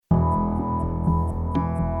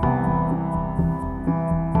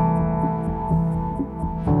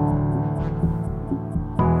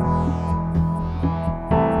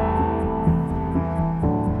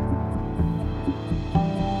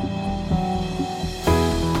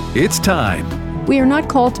It's time. We are not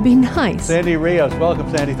called to be nice. Sandy Rios, welcome,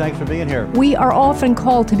 Sandy. Thanks for being here. We are often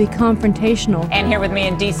called to be confrontational. And here with me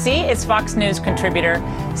in D.C. is Fox News contributor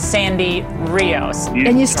Sandy Rios.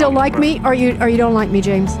 And you still like me, or you don't like me,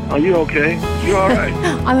 James? Are you okay? You all right?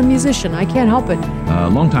 I'm a musician. I can't help it.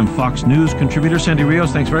 Longtime Fox News contributor Sandy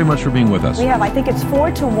Rios, thanks very much for being with us. We have, I think it's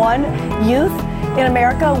 4-1 youth in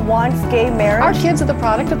America wants gay marriage. Our kids are the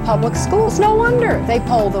product of public schools. No wonder they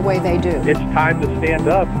poll the way they do. It's time to stand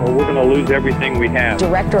up or we're going to lose everything we have.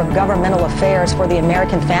 Director of Governmental Affairs for the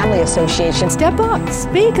American Family Association. Step up,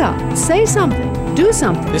 speak up, say something, do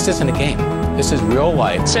something. This isn't a game. This is real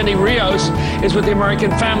life. Sandy Rios is with the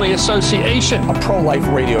American Family Association. A pro-life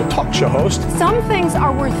radio talk show host. Some things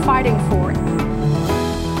are worth fighting for.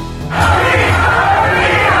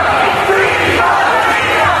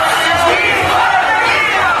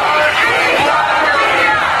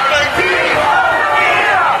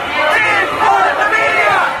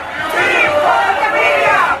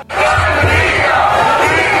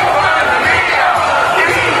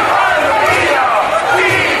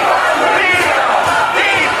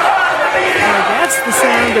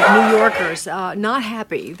 New Yorkers not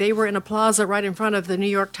happy. They were in a plaza right in front of the New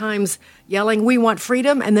York Times yelling, "We want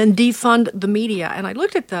freedom," and then defund the media. And I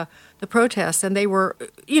looked at the protests, and they were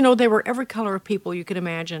every color of people you could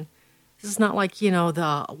imagine. This is not like,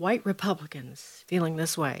 the white Republicans feeling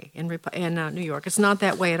this way in New York. It's not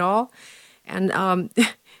that way at all. And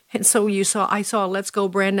and so I saw a Let's Go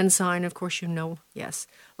Brandon sign. Of course, yes.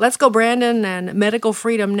 Let's Go Brandon and Medical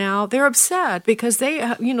Freedom Now. They're upset because they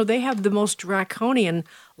have the most draconian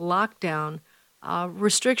lockdown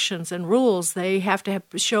restrictions and rules. They have to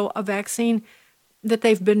show a vaccine that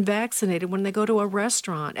they've been vaccinated when they go to a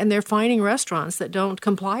restaurant, and they're finding restaurants that don't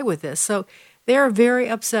comply with this. So they're very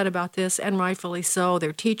upset about this, and rightfully so.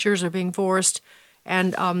 Their teachers are being forced,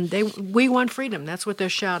 and we want freedom. That's what they're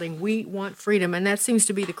shouting. We want freedom, and that seems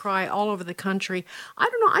to be the cry all over the country. I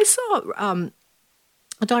don't know. I saw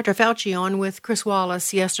Dr. Fauci on with Chris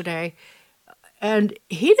Wallace yesterday, and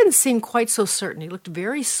he didn't seem quite so certain. He looked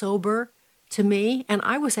very sober to me, and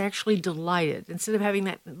I was actually delighted. Instead of having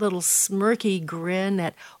that little smirky grin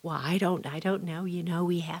that, I don't know,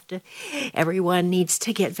 we have to, everyone needs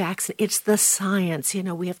to get vaccinated. It's the science,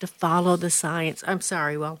 we have to follow the science. I'm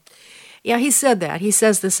sorry, yeah, he said that. He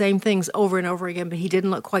says the same things over and over again, but he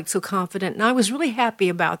didn't look quite so confident. And I was really happy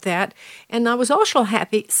about that. And I was also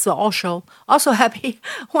happy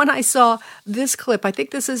when I saw this clip. I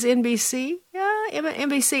think this is NBC. Yeah,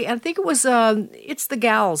 NBC. And I think it was, it's the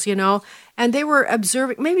gals, and they were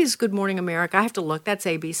observing, maybe it's Good Morning America. I have to look. That's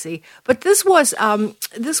ABC. But this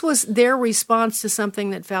was their response to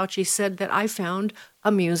something that Fauci said that I found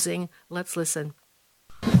amusing. Let's listen.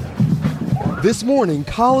 This morning,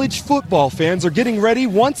 college football fans are getting ready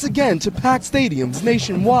once again to pack stadiums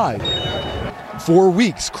nationwide. For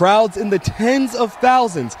weeks, crowds in the tens of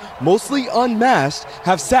thousands, mostly unmasked,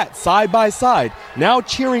 have sat side by side, now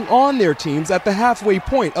cheering on their teams at the halfway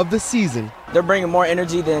point of the season. They're bringing more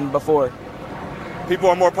energy than before. People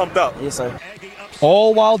are more pumped up. Yes, sir.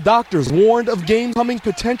 All while doctors warned of game-coming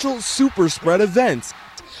potential super spread events.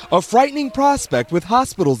 A frightening prospect with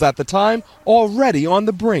hospitals at the time already on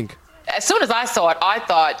the brink. As soon as I saw it, I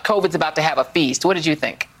thought COVID's about to have a feast. What did you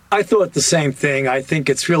think? I thought the same thing. I think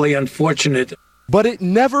it's really unfortunate. But it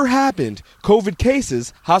never happened. COVID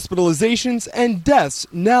cases, hospitalizations, and deaths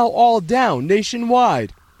now all down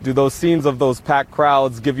nationwide. Do those scenes of those packed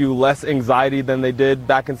crowds give you less anxiety than they did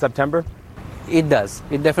back in September? It does.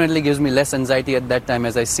 It definitely gives me less anxiety at that time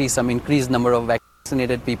as I see some increased number of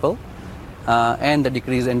vaccinated people and the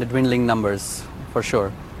decrease in the dwindling numbers, for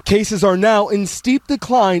sure. Cases are now in steep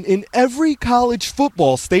decline in every college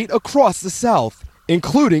football state across the South,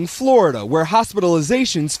 including Florida, where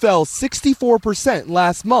hospitalizations fell 64%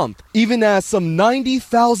 last month, even as some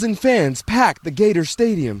 90,000 fans packed the Gator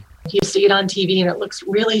Stadium. You see it on TV and it looks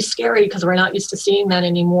really scary because we're not used to seeing that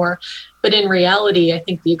anymore. But in reality, I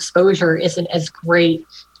think the exposure isn't as great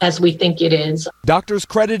as we think it is. Doctors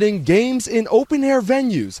crediting games in open-air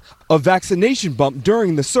venues, a vaccination bump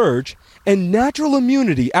during the surge, and natural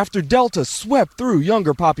immunity after Delta swept through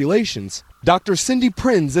younger populations. Dr. Cindy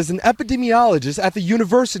Prinz is an epidemiologist at the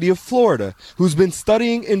University of Florida who's been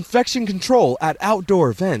studying infection control at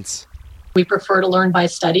outdoor events. We prefer to learn by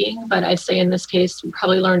studying, but I'd say in this case, we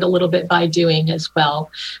probably learned a little bit by doing as well.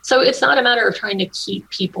 So it's not a matter of trying to keep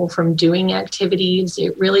people from doing activities.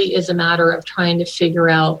 It really is a matter of trying to figure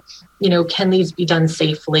out, can these be done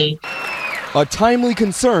safely? A timely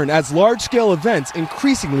concern as large-scale events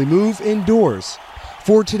increasingly move indoors.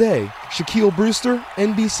 For today, Shaquille Brewster,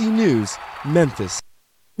 NBC News, Memphis.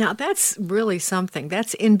 Now, that's really something.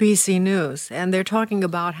 That's NBC News. And they're talking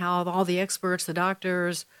about how all the experts, the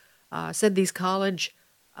doctors, said these college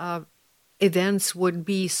events would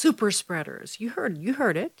be super spreaders. You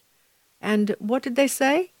heard it. And what did they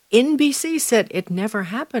say? NBC said it never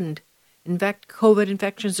happened. In fact, COVID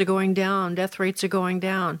infections are going down, death rates are going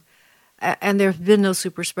down, and there's been no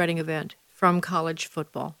super spreading event from college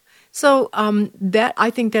football. So I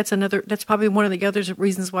think that's probably one of the other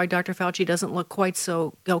reasons why Dr. Fauci doesn't look quite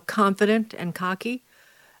so confident and cocky.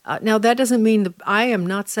 Now, that doesn't mean I am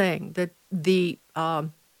not saying that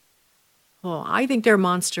I think they're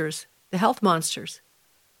monsters, the health monsters,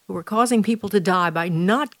 who are causing people to die by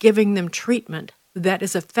not giving them treatment that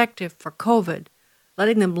is effective for COVID,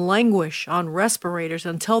 letting them languish on respirators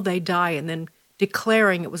until they die, and then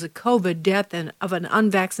declaring it was a COVID death of an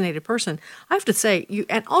unvaccinated person. I have to say, you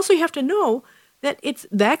have to know that it's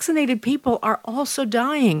vaccinated people are also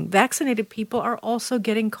dying. Vaccinated people are also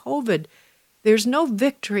getting COVID. There's no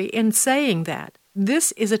victory in saying that.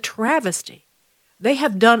 This is a travesty. They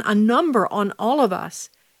have done a number on all of us,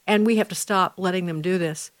 and we have to stop letting them do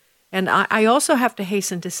this. And I also have to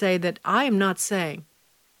hasten to say that I am not saying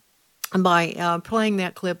by playing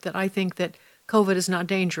that clip that I think that COVID is not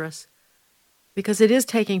dangerous, because it is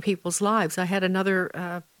taking people's lives. I had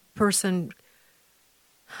another person,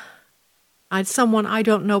 someone I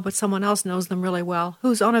don't know, but someone else knows them really well,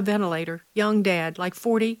 who's on a ventilator, young dad, like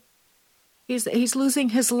 40. He's losing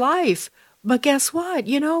his life. But guess what?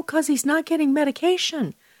 Because he's not getting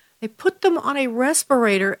medication. They put them on a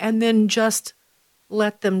respirator and then just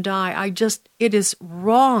let them die. It is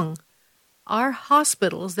wrong. Our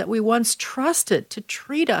hospitals that we once trusted to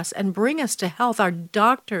treat us and bring us to health, our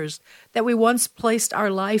doctors that we once placed our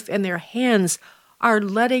life in their hands, are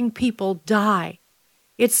letting people die.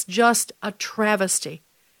 It's just a travesty.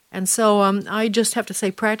 And so I just have to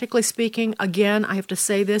say, practically speaking, again, I have to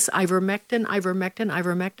say this,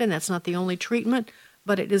 ivermectin. That's not the only treatment,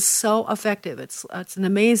 but it is so effective. It's an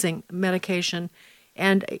amazing medication.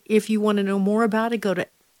 And if you want to know more about it, go to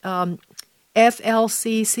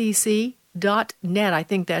FLCCC.net. I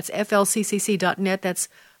think that's FLCCC.net. That's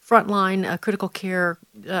Frontline Critical Care,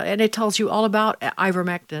 and it tells you all about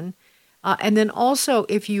ivermectin. And then also,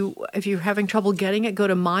 if you're having trouble getting it, go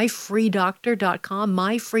to myfreedoctor.com.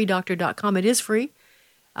 Myfreedoctor.com. It is free.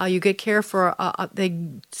 You get care for. They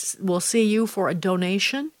will see you for a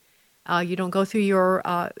donation. You don't go through your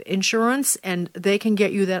insurance, and they can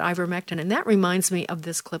get you that ivermectin. And that reminds me of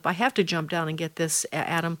this clip. I have to jump down and get this,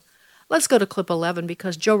 Adam. Let's go to clip 11,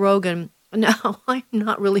 because Joe Rogan. Now, I'm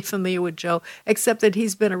not really familiar with Joe, except that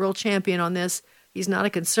he's been a real champion on this. He's not a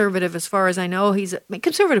conservative as far as I know. He's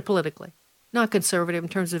conservative politically, not conservative in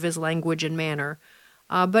terms of his language and manner.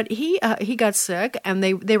 But he got sick, and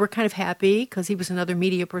they were kind of happy because he was another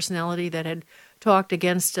media personality that had talked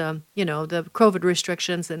against, the COVID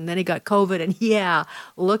restrictions, and then he got COVID, and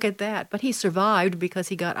look at that. But he survived because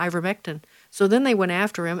he got ivermectin. So then they went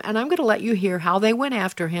after him, and I'm going to let you hear how they went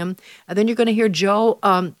after him. And then you're going to hear Joe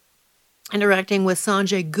interacting with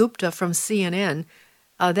Sanjay Gupta from CNN.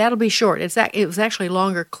 That'll be short. It was actually a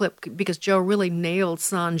longer clip because Joe really nailed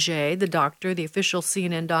Sanjay, the doctor, the official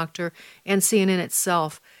CNN doctor, and CNN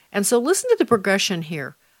itself. And so listen to the progression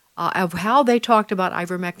here of how they talked about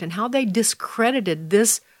ivermectin, how they discredited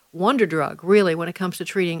this wonder drug, really, when it comes to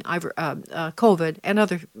treating COVID and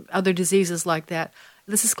other diseases like that.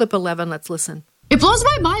 This is clip 11. Let's listen. It blows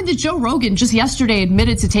my mind that Joe Rogan just yesterday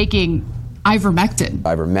admitted to taking ivermectin.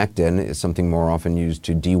 Ivermectin is something more often used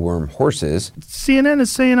to deworm horses. CNN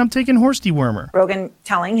is saying I'm taking horse dewormer. Rogan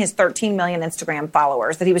telling his 13 million Instagram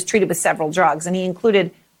followers that he was treated with several drugs, and he included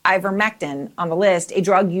ivermectin on the list, a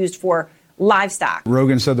drug used for livestock.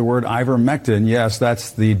 Rogan said the word ivermectin. Yes,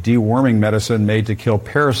 that's the deworming medicine made to kill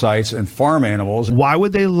parasites in farm animals. Why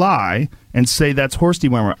would they lie and say that's horse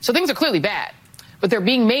dewormer? So things are clearly bad, but they're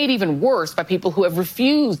being made even worse by people who have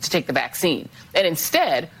refused to take the vaccine and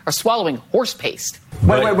instead are swallowing horse paste.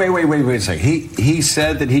 Wait a second. He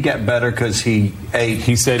said that he got better because he ate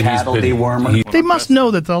cattle dewormer. They must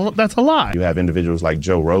know that that's a lie. You have individuals like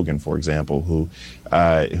Joe Rogan, for example, who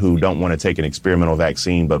don't want to take an experimental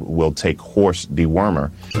vaccine but will take horse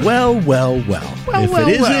dewormer. Well. If it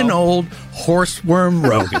isn't old horseworm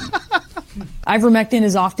Rogan. Ivermectin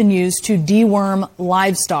is often used to deworm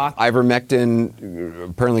livestock. Ivermectin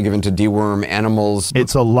apparently given to deworm animals.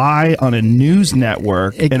 It's a lie on a news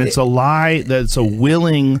network, and it's a lie that's a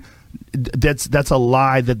willing. That's a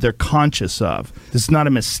lie that they're conscious of. It's not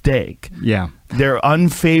a mistake. Yeah. They're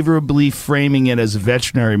unfavorably framing it as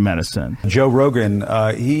veterinary medicine. Joe Rogan,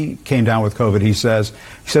 he came down with COVID. He says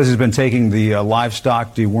he's been taking the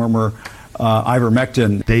livestock dewormer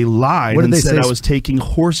ivermectin. They lied and said I was taking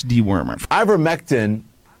horse dewormer. Ivermectin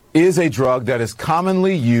is a drug that is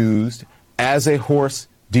commonly used as a horse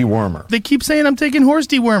dewormer. They keep saying I'm taking horse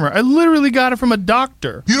dewormer. I literally got it from a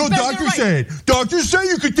doctor. You know, doctors say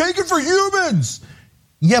you could take it for humans.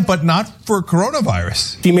 Yeah, but not for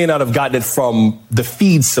coronavirus. He may not have gotten it from the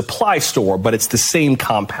feed supply store, but it's the same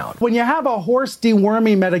compound. When you have a horse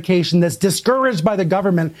deworming medication that's discouraged by the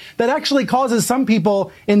government, that actually causes some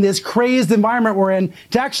people in this crazed environment we're in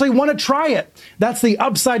to actually want to try it. That's the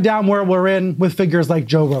upside down world we're in with figures like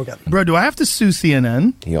Joe Rogan. Bro, do I have to sue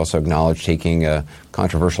CNN? He also acknowledged taking a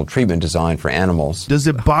controversial treatment designed for animals. Does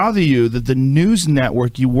it bother you that the news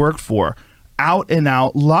network you work for out and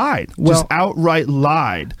out lied, just outright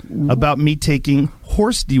lied about me taking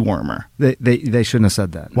horse dewormer? They shouldn't have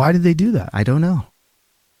said that. Why did they do that? I don't know.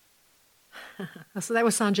 So that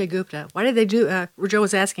was Sanjay Gupta. Why did they do? Joe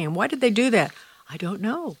was asking him, why did they do that? I don't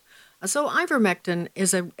know. So ivermectin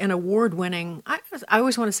is an award-winning. I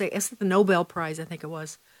always want to say it's the Nobel Prize. I think it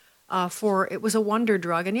was it was a wonder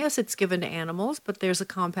drug, and yes, it's given to animals, but there's a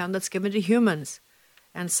compound that's given to humans.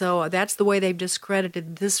 And so that's the way they've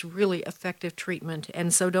discredited this really effective treatment.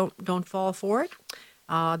 And so don't fall for it.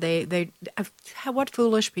 What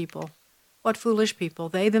foolish people. What foolish people.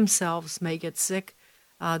 They themselves may get sick.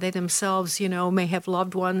 They themselves, may have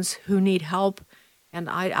loved ones who need help. And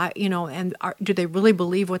do they really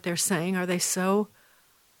believe what they're saying? Are they so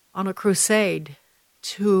on a crusade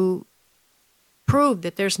to prove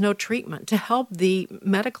that there's no treatment, to help the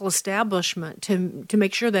medical establishment, to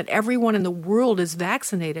make sure that everyone in the world is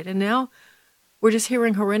vaccinated? And now we're just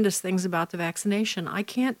hearing horrendous things about the vaccination. I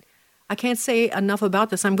can't say enough about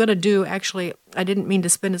this. I'm going to do, actually, I didn't mean to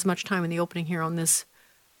spend as much time in the opening here on this,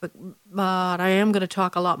 but I am going to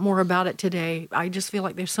talk a lot more about it today. I just feel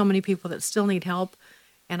like there's so many people that still need help,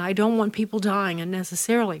 and I don't want people dying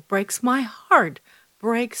unnecessarily. Breaks my heart.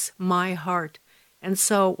 And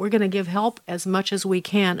so we're going to give help as much as we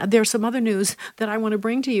can. There's some other news that I want to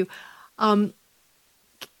bring to you. You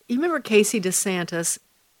remember Casey DeSantis?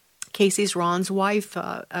 Casey's Ron's wife.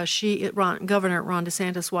 Governor Ron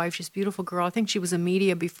DeSantis' wife. She's a beautiful girl. I think she was in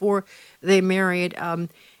media before they married.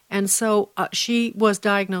 And so she was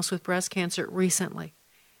diagnosed with breast cancer recently.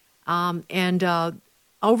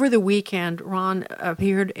 Over the weekend, Ron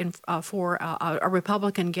appeared for a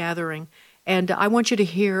Republican gathering. And I want you to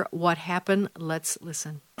hear what happened. Let's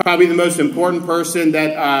listen. Probably the most important person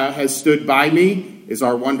that has stood by me is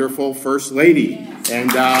our wonderful First Lady. And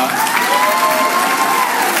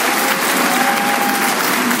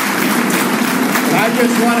I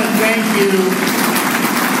just want to thank you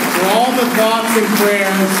for all the thoughts and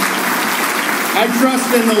prayers. I trust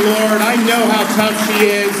in the Lord. I know how tough she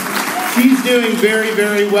is. She's doing very,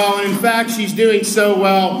 very well. And in fact, she's doing so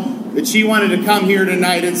well that she wanted to come here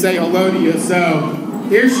tonight and say hello to you. So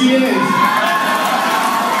here she is.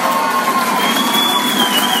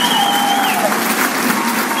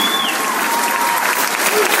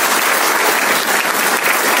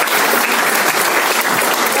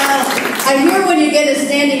 I hear when you get a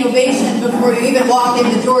standing ovation before you even walk in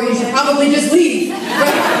the door, you should probably just leave.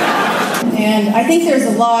 Right? And I think there's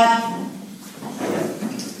a lot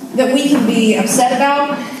that we can be upset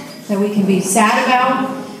about, that we can be sad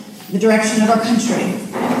about. The direction of our country,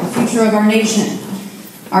 the future of our nation,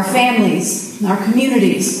 our families, our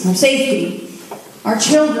communities, our safety, our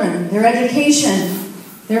children, their education,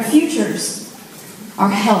 their futures, our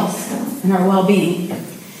health, and our well-being.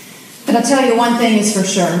 But I'll tell you one thing is for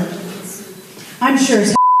sure. I'm sure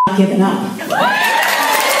as not giving up.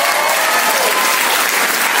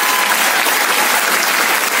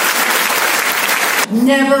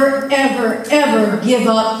 Never, ever, ever give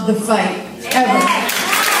up the fight. Ever.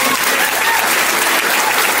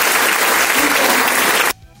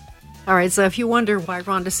 All right, so if you wonder why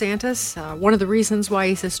Ron DeSantis, one of the reasons why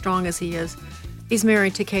he's as strong as he is, he's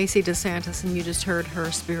married to Casey DeSantis, and you just heard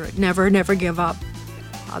her spirit. Never, never give up.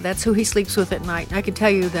 That's who he sleeps with at night. And I can tell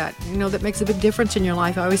you that, that makes a big difference in your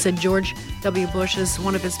life. I always said George W. Bush's,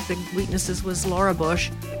 one of his big weaknesses was Laura Bush.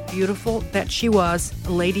 Beautiful that she was,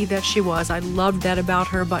 a lady that she was. I loved that about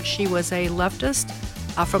her, but she was a leftist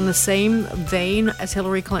from the same vein as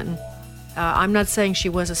Hillary Clinton. I'm not saying she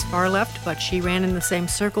was as far left, but she ran in the same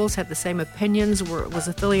circles, had the same opinions, was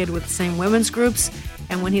affiliated with the same women's groups.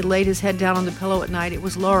 And when he laid his head down on the pillow at night, it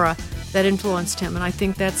was Laura that influenced him. And I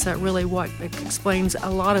think that's really what explains a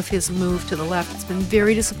lot of his move to the left. It's been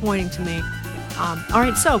very disappointing to me. All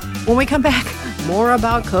right, so when we come back, more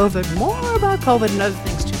about COVID and other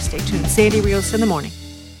things too. Stay tuned. Sandy Rios in the morning.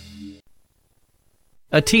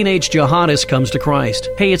 A teenage jihadist comes to Christ.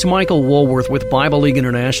 Hey, it's Michael Woolworth with Bible League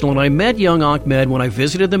International, and I met young Ahmed when I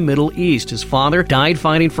visited the Middle East. His father died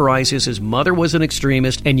fighting for ISIS, his mother was an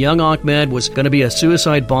extremist, and young Ahmed was going to be a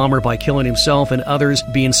suicide bomber by killing himself and others,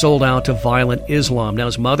 being sold out to violent Islam. Now,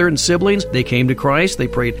 his mother and siblings, they came to Christ, they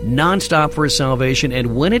prayed nonstop for his salvation,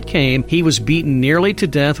 and when it came, he was beaten nearly to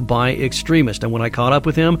death by extremists. And when I caught up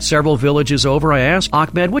with him several villages over, I asked,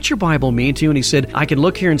 Ahmed, what's your Bible mean to you? And he said, I can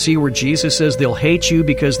look here and see where Jesus says they'll hate you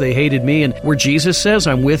because they hated me, and where Jesus says,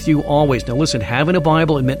 I'm with you always. Now listen, having a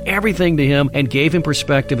Bible, it meant everything to him and gave him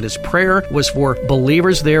perspective, and his prayer was for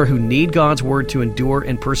believers there who need God's word to endure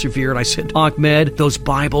and persevere. And I said, Ahmed, those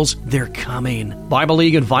Bibles, they're coming. Bible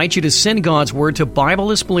League invites you to send God's word to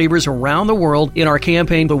Bibleless believers around the world in our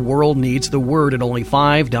campaign, The World Needs the Word, at only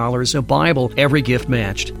 $5 a Bible, every gift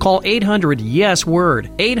matched. Call 800-YES-WORD,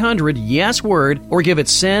 800-YES-WORD, or give it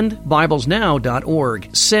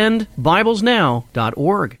sendbiblesnow.org, sendbiblesnow.org.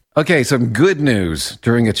 Okay, some good news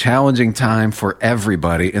during a challenging time for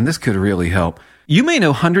everybody, and this could really help. You may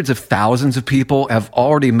know hundreds of thousands of people have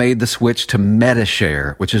already made the switch to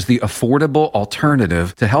Medi-Share, which is the affordable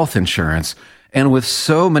alternative to health insurance. And with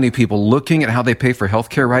so many people looking at how they pay for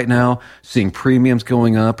healthcare right now, seeing premiums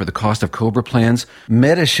going up or the cost of COBRA plans,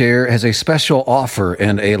 Medi-Share has a special offer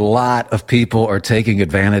and a lot of people are taking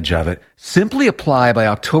advantage of it. Simply apply by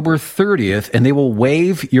October 30th and they will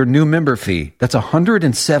waive your new member fee. That's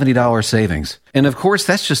 $170 savings. And of course,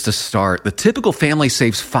 that's just a start. The typical family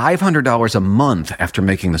saves $500 a month after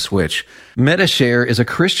making the switch. Medi-Share is a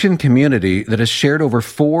Christian community that has shared over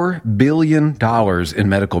 $4 billion in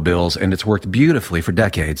medical bills, and it's worked beautifully for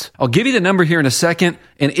decades. I'll give you the number here in a second,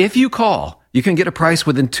 and if you call, you can get a price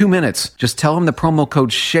within 2 minutes. Just tell them the promo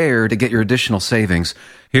code SHARE to get your additional savings.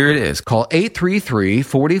 Here it is. Call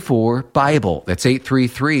 833-44-BIBLE. That's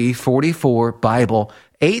 833-44-BIBLE.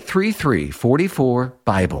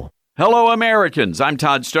 833-44-BIBLE. Hello, Americans. I'm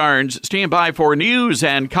Todd Starnes. Stand by for news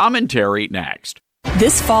and commentary next.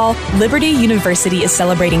 This fall, Liberty University is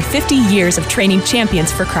celebrating 50 years of training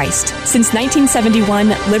champions for Christ. Since 1971,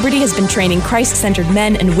 Liberty has been training Christ-centered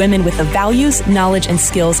men and women with the values, knowledge, and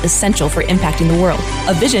skills essential for impacting the world,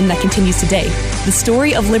 a vision that continues today. The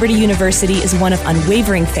story of Liberty University is one of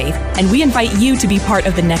unwavering faith, and we invite you to be part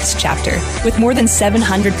of the next chapter. With more than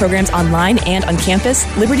 700 programs online and on campus,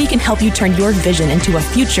 Liberty can help you turn your vision into a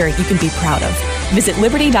future you can be proud of. Visit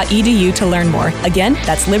liberty.edu to learn more. Again,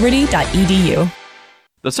 that's liberty.edu.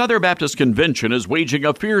 The Southern Baptist Convention is waging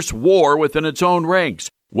a fierce war within its own ranks.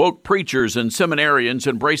 Woke preachers and seminarians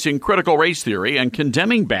embracing critical race theory and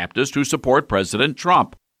condemning Baptists who support President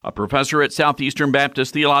Trump. A professor at Southeastern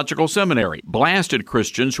Baptist Theological Seminary blasted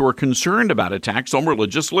Christians who are concerned about attacks on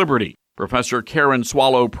religious liberty. Professor Karen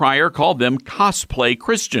Swallow Pryor called them cosplay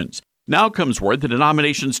Christians. Now comes word the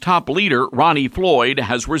denomination's top leader, Ronnie Floyd,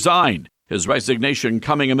 has resigned. His resignation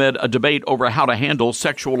coming amid a debate over how to handle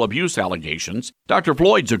sexual abuse allegations. Dr.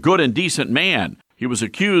 Floyd's a good and decent man. He was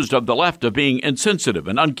accused of the left of being insensitive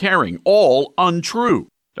and uncaring, all untrue.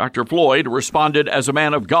 Dr. Floyd responded as a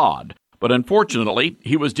man of God, but unfortunately,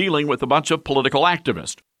 he was dealing with a bunch of political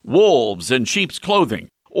activists, wolves in sheep's clothing,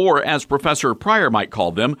 or as Professor Pryor might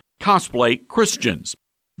call them, cosplay Christians.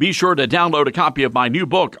 Be sure to download a copy of my new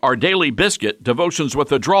book, Our Daily Biscuit, Devotions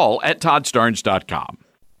with a Drawl, at toddstarnes.com.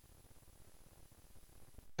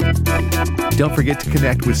 Don't forget to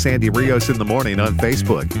connect with Sandy Rios in the morning on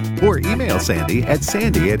Facebook or email Sandy at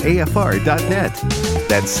sandy@afr.net.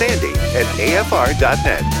 That's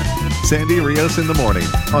sandy@afr.net. Sandy Rios in the morning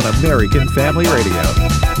on American Family Radio.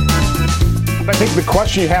 I think the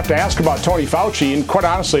question you have to ask about Tony Fauci, and quite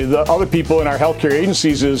honestly, the other people in our healthcare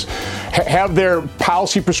agencies, is have their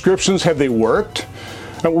policy prescriptions, have they worked?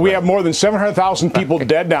 We have more than 700,000 people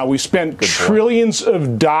dead now. We spent trillions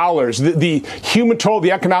of dollars. The human toll,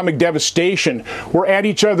 the economic devastation. We're at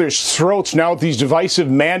each other's throats now with these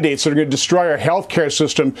divisive mandates that are going to destroy our healthcare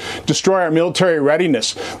system, destroy our military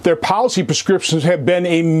readiness. Their policy prescriptions have been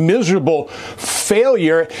a miserable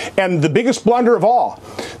failure, and the biggest blunder of all,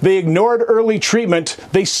 they ignored early treatment.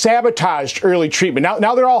 They sabotaged early treatment.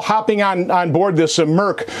 Now they're all hopping on board this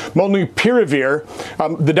Merck Molnupiravir.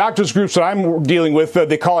 The doctors groups that I'm dealing with,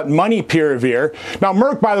 they call it Moneypiravir. Now,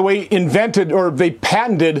 Merck, by the way, invented or they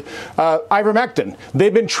patented ivermectin.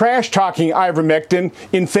 They've been trash-talking ivermectin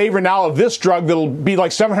in favor now of this drug that'll be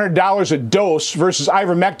like $700 a dose versus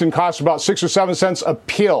ivermectin costs about 6 or 7 cents a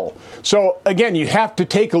pill. So, again, you have to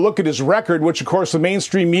take a look at his record, which, of course, the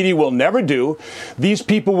mainstream media will never do. These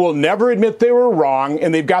people people will never admit they were wrong,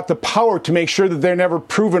 and they've got the power to make sure that they're never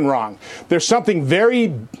proven wrong. There's something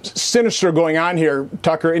very sinister going on here,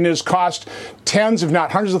 Tucker, and it has cost tens, if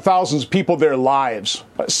not hundreds of thousands of people their lives.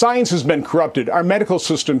 Science has been corrupted. Our medical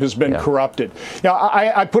system has been corrupted. Now,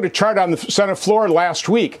 I put a chart on the Senate floor last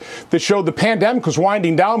week that showed the pandemic was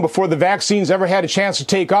winding down before the vaccines ever had a chance to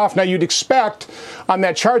take off. Now, you'd expect on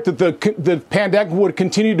that chart that the pandemic would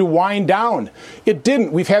continue to wind down. It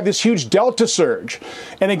didn't. We've had this huge Delta surge.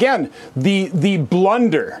 And again, the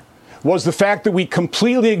blunder was the fact that we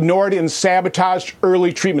completely ignored and sabotaged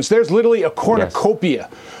early treatments. There's literally a cornucopia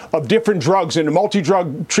of different drugs and a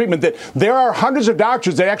multi-drug treatment that there are hundreds of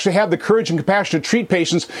doctors that actually have the courage and compassion to treat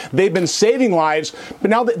patients. They've been saving lives,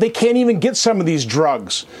 but now they can't even get some of these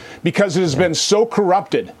drugs because it has been so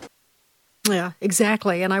corrupted. Yeah,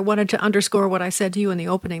 exactly. And I wanted to underscore what I said to you in the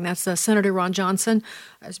opening. That's Senator Ron Johnson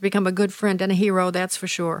has become a good friend and a hero, that's for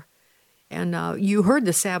sure. And you heard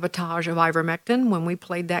the sabotage of ivermectin when we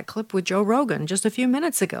played that clip with Joe Rogan just a few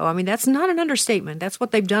minutes ago. I mean, that's not an understatement. That's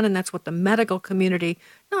what they've done, and that's what the medical community,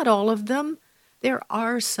 not all of them, there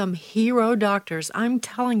are some hero doctors, I'm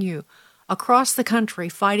telling you, across the country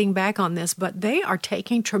fighting back on this, but they are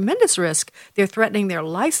taking tremendous risk. They're threatening their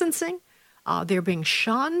licensing. They're being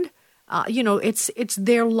shunned. It's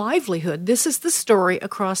their livelihood. This is the story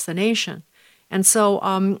across the nation. And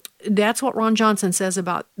so that's what Ron Johnson says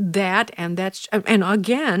about that. And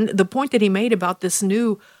again, the point that he made about this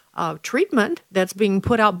new treatment that's being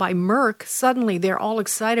put out by Merck, suddenly they're all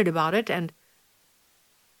excited about it. And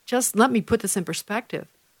just let me put this in perspective.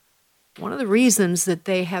 One of the reasons that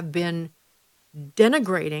they have been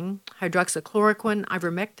denigrating hydroxychloroquine,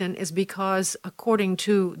 ivermectin, is because according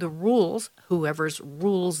to the rules, whoever's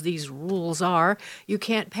rules these rules are, you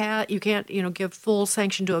can't give full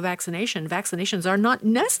sanction to a vaccination. Vaccinations are not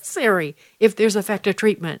necessary if there's effective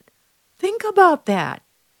treatment. Think about that.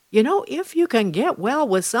 If you can get well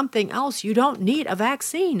with something else, you don't need a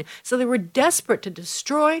vaccine. So they were desperate to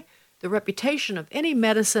destroy the reputation of any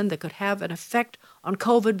medicine that could have an effect on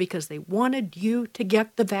COVID because they wanted you to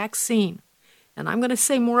get the vaccine. And I'm going to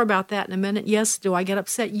say more about that in a minute. Yes, do I get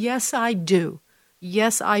upset? Yes, I do.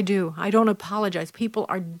 Yes, I do. I don't apologize. People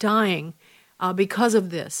are dying because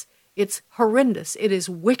of this. It's horrendous. It is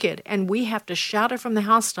wicked. And we have to shout it from the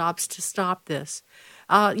housetops to stop this.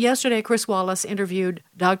 Yesterday, Chris Wallace interviewed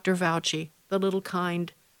Dr. Fauci, the little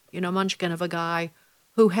kind, munchkin of a guy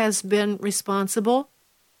who has been responsible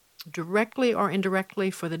directly or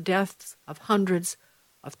indirectly for the deaths of hundreds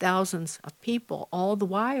of thousands of people, all the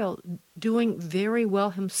while doing very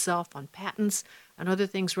well himself on patents and other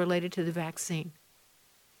things related to the vaccine.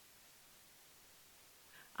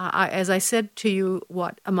 As I said to you,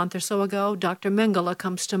 a month or so ago, Dr. Mengele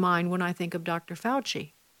comes to mind when I think of Dr.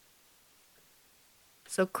 Fauci.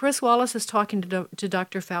 So Chris Wallace is talking to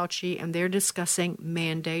Dr. Fauci, and they're discussing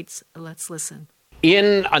mandates. Let's listen.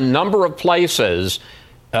 In a number of places,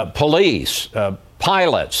 police,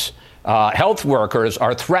 pilots, health workers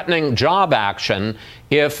are threatening job action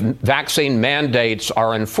if vaccine mandates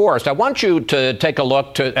are enforced. I want you to take a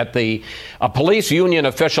look at the police union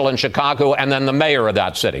official in Chicago and then the mayor of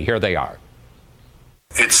that city. Here they are.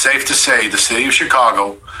 It's safe to say the city of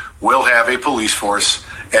Chicago will have a police force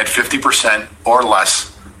at 50% or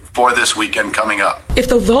less for this weekend coming up. If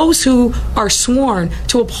those who are sworn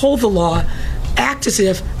to uphold the law act as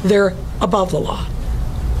if they're above the law,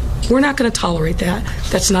 we're not going to tolerate that.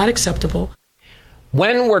 That's not acceptable.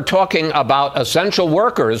 When we're talking about essential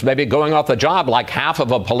workers maybe going off the job, like half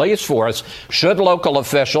of a police force, should local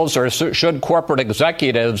officials or should corporate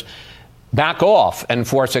executives back off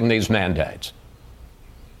enforcing these mandates?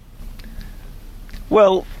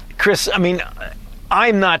 Well, Chris,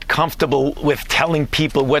 I'm not comfortable with telling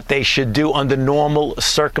people what they should do under normal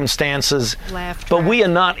circumstances, but we are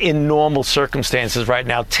not in normal circumstances right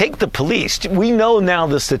now. Take the police. We know now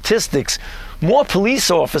the statistics. More police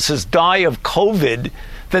officers die of COVID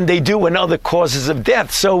than they do in other causes of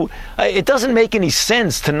death. So it doesn't make any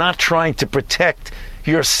sense to not trying to protect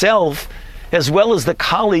yourself as well as the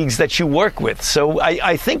colleagues that you work with. So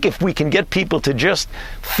I think if we can get people to just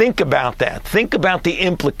think about that, think about the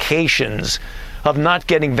implications of not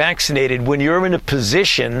getting vaccinated when you're in a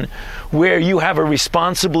position where you have a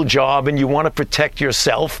responsible job and you want to protect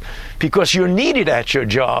yourself because you're needed at your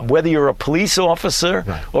job, whether you're a police officer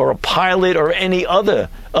or a pilot or any other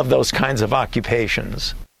of those kinds of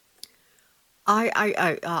occupations.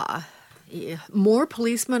 More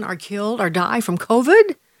policemen are killed or die from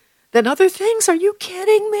COVID than other things? Are you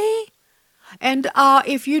kidding me? And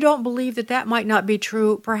if you don't believe that that might not be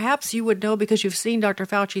true, perhaps you would know, because you've seen Dr.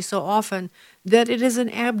 Fauci so often, that it is an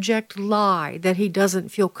abject lie, that he doesn't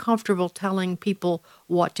feel comfortable telling people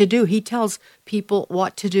what to do. He tells people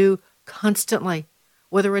what to do constantly,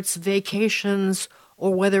 whether it's vacations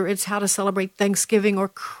or whether it's how to celebrate Thanksgiving or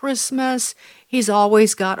Christmas. He's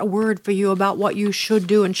always got a word for you about what you should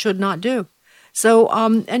do and should not do. So,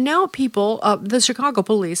 and now people, the Chicago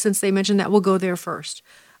police, since they mentioned that, will go there first.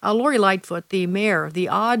 Lori Lightfoot, the mayor, the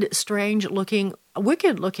odd, strange-looking,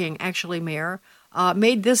 wicked-looking, actually, mayor,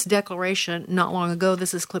 made this declaration not long ago.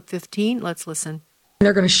 This is clip 15. Let's listen.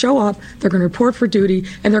 They're going to show up, they're going to report for duty,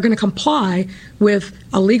 and they're going to comply with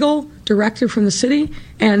a legal directive from the city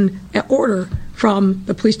and an order from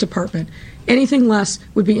the police department. Anything less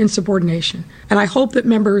would be insubordination. And I hope that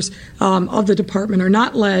members of the department are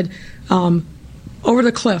not led over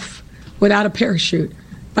the cliff without a parachute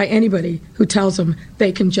by anybody who tells them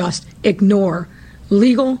they can just ignore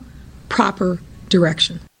legal, proper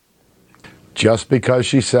direction. Just because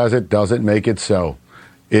she says it doesn't make it so.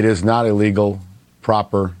 It is not a legal,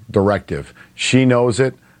 proper directive. She knows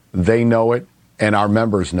it, they know it, and our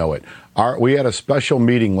members know it. We had a special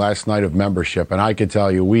meeting last night of membership, and I can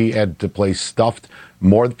tell you we had to place stuffed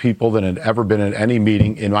more people than had ever been in any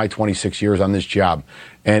meeting in my 26 years on this job.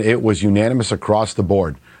 And it was unanimous across the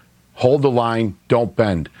board. Hold the line, don't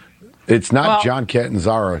bend. It's not John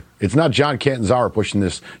Catanzara. It's not John Catanzara pushing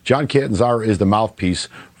this. John Catanzara is the mouthpiece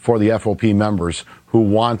for the FOP members who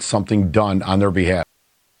want something done on their behalf.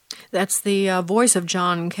 That's the voice of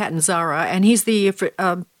John Catanzara, and he's the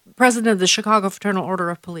president of the Chicago Fraternal Order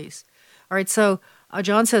of Police. All right, so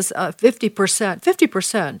John says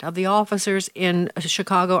 50% of the officers in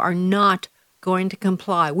Chicago are not going to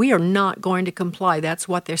comply. We are not going to comply. That's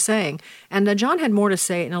what they're saying. And John had more to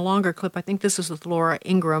say in a longer clip. I think this was with Laura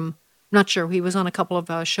Ingraham. Not sure. He was on a couple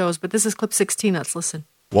of shows, but this is clip 16. Let's listen.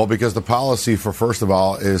 Well, because the policy, for first of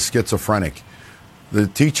all, is schizophrenic. The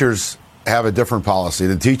teachers have a different policy.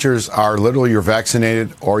 The teachers are literally, you're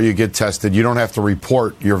vaccinated or you get tested. You don't have to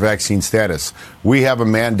report your vaccine status. We have a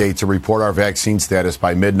mandate to report our vaccine status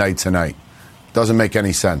by midnight tonight. Doesn't make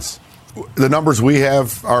any sense. The numbers we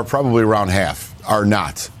have are probably around half, are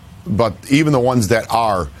not. But even the ones that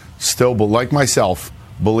are still, like myself,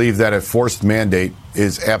 believe that a forced mandate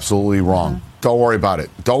is absolutely wrong. Mm-hmm. Don't worry about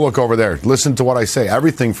it. Don't look over there. Listen to what I say.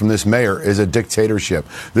 Everything from this mayor is a dictatorship.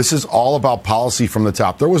 This is all about policy from the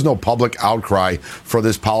top. There was no public outcry for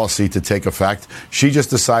this policy to take effect. She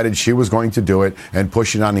just decided she was going to do it and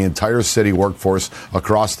push it on the entire city workforce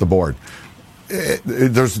across the board.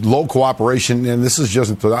 There's low cooperation, and this is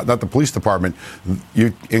just not the police department.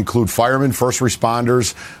 You include firemen, first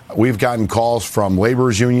responders. We've gotten calls from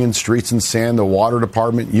laborers union, streets and sand, the water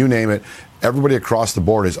department, you name it. Everybody across the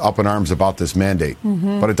board is up in arms about this mandate,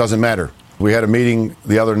 but it doesn't matter. We had a meeting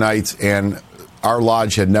the other night, and our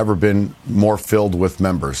lodge had never been more filled with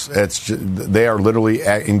members. They are literally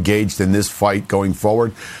engaged in this fight going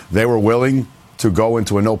forward. They were willing to go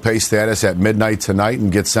into a no-pay status at midnight tonight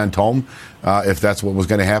and get sent home if that's what was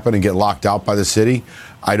going to happen and get locked out by the city.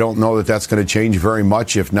 I don't know that that's going to change very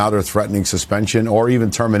much if now they're threatening suspension or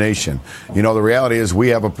even termination. You know, the reality is we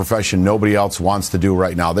have a profession nobody else wants to do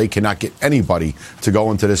right now. They cannot get anybody to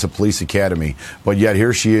go into this police academy. But yet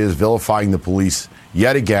here she is vilifying the police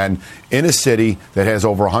yet again in a city that has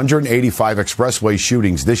over 185 expressway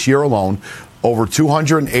shootings this year alone. Over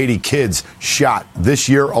 280 kids shot this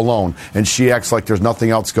year alone, and she acts like there's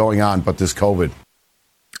nothing else going on but this COVID.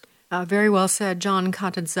 Very well said, John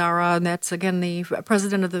Catanzara. And that's, again, the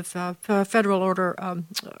president of the Federal Order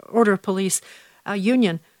of Police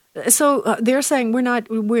Union. So they're saying we're not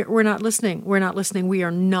listening. We're not listening. We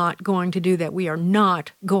are not going to do that. We are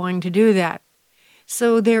not going to do that.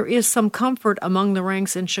 So there is some comfort among the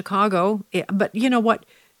ranks in Chicago. But you know what?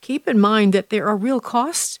 Keep in mind that there are real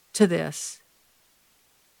costs to this.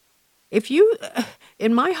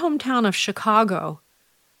 In my hometown of Chicago,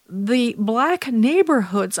 the black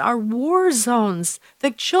neighborhoods are war zones.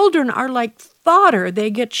 The children are like fodder. They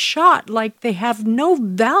get shot like they have no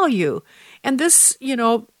value. And this,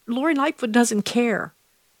 Lori Lightfoot doesn't care.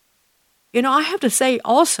 I have to say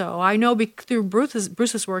also, I know through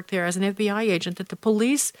Bruce's work there as an FBI agent that the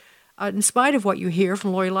police, in spite of what you hear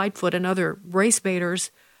from Lori Lightfoot and other race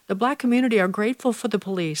baiters, the black community are grateful for the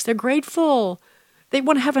police. They're grateful. They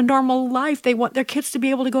want to have a normal life. They want their kids to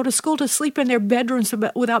be able to go to school, to sleep in their bedrooms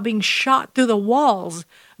without being shot through the walls.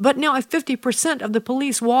 But now if 50% of the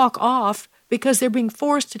police walk off because they're being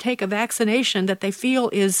forced to take a vaccination that they feel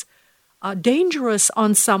is dangerous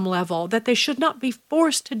on some level, that they should not be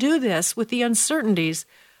forced to do this with the uncertainties,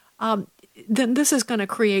 then this is going to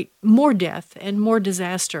create more death and more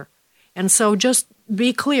disaster. And so just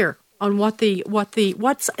be clear on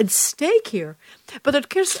what's at stake here. But of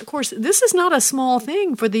course, this is not a small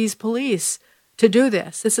thing for these police to do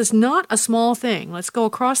this. This is not a small thing. Let's go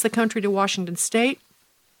across the country to Washington State,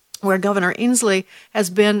 where Governor Inslee has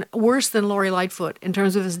been worse than Lori Lightfoot in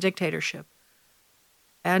terms of his dictatorship.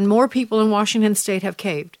 And more people in Washington State have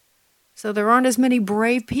caved. So there aren't as many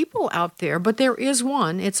brave people out there, but there is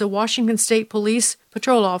one. It's a Washington State Police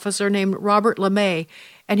patrol officer named Robert LeMay,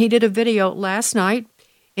 and he did a video last night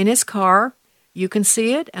in his car. You can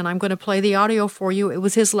see it, and I'm going to play the audio for you. It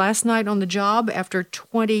was his last night on the job after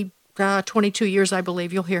 22 years, I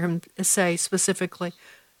believe. You'll hear him say specifically.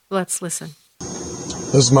 Let's listen.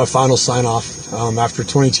 This is my final sign-off after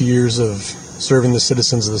 22 years of serving the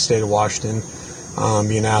citizens of the state of Washington,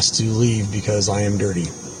 being asked to leave because I am dirty.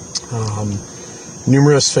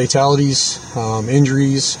 Numerous fatalities,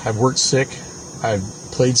 injuries. I've worked sick. I've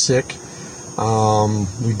played sick.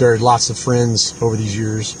 We've buried lots of friends over these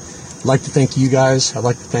years. I'd like to thank you guys. I'd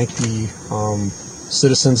like to thank the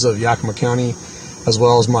citizens of Yakima County, as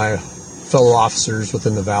well as my fellow officers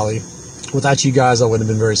within the valley. Without you guys, I wouldn't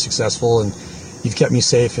have been very successful, and you've kept me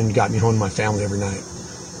safe and got me home to my family every night.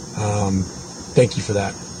 Thank you for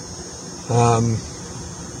that.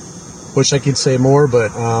 Wish I could say more, but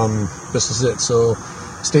this is it. So,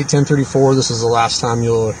 State 1034, this is the last time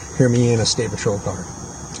you'll hear me in a state patrol car.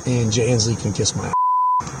 And Jay Inslee can kiss my ass.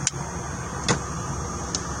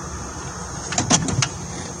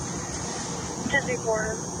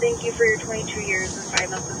 Thank you for your 22 years and 5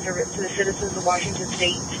 months of service to the citizens of Washington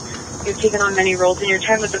State. You've taken on many roles in your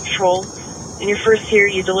time with the patrol. In your first year,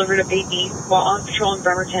 you delivered a baby while on patrol in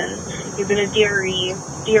Bremerton. You've been a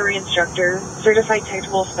DRE instructor, certified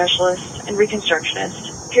technical specialist, and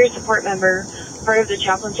reconstructionist, peer support member, part of the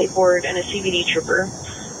chaplaincy board, and a CBD trooper.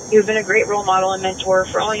 You've been a great role model and mentor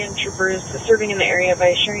for all young troopers serving in the area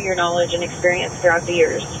by sharing your knowledge and experience throughout the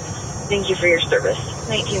years. Thank you for your service.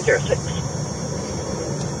 1906.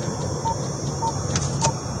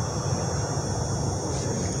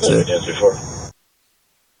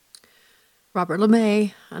 Robert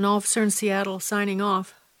LeMay, an officer in Seattle, signing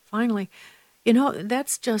off. Finally. You know,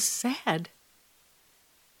 that's just sad.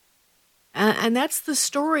 And that's the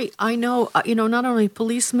story, I know, not only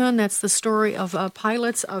policemen, that's the story of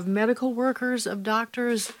pilots, of medical workers, of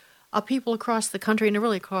doctors, of people across the country and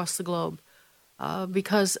really across the globe,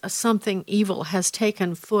 because something evil has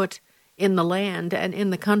taken foot in the land and in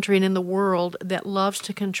the country and in the world that loves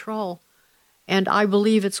to control. And I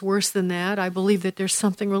believe it's worse than that. I believe that there's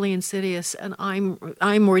something really insidious, and I'm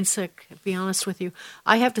worried sick, to be honest with you.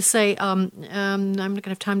 I have to say, I'm not going to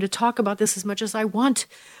have time to talk about this as much as I want,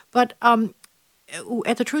 but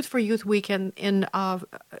at the Truth for Youth weekend in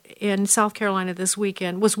South Carolina this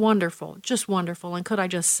weekend was wonderful, just wonderful. And could I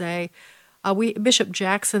just say, Bishop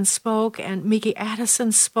Jackson spoke, and Miki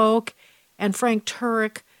Addison spoke, and Frank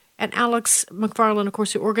Turek, and Alex McFarland, of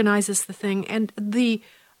course, who organizes the thing, and the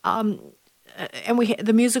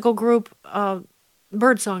musical group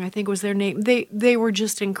Birdsong, I think was their name. They were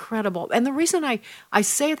just incredible. And the reason I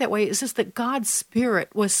say it that way is just that God's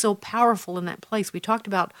Spirit was so powerful in that place. We talked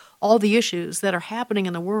about all the issues that are happening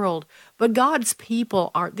in the world, but God's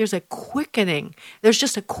people there's a quickening. There's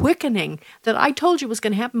just a quickening that I told you was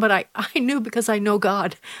going to happen, but I knew because I know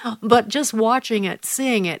God. But just watching it,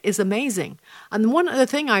 seeing it is amazing. And one other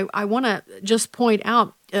thing I want to just point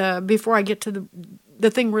out before I get to the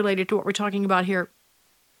thing related to what we're talking about here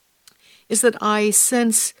is that I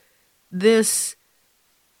sense this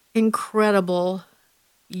incredible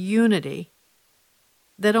unity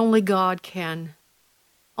that only God,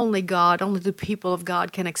 only the people of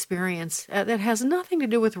God can experience. That has nothing to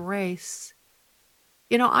do with race.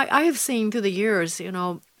 You know, I have seen through the years, it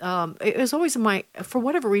was always for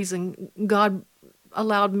whatever reason, God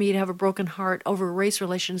allowed me to have a broken heart over race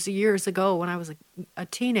relations years ago when I was a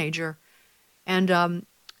teenager. And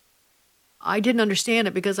I didn't understand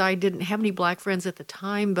it because I didn't have any black friends at the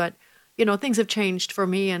time, but, things have changed for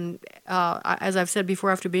me. And as I've said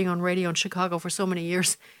before, after being on radio in Chicago for so many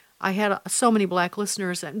years, I had so many black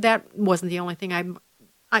listeners, and that wasn't the only thing.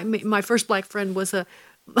 My first black friend was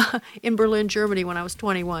in Berlin, Germany when I was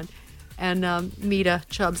 21, and Mita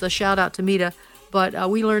Chubbs, a shout out to Mita, but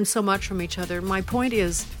we learned so much from each other. My point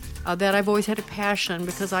is that I've always had a passion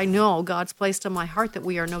because I know God's placed on my heart that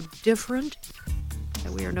we are no different.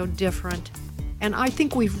 And I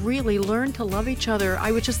think we've really learned to love each other.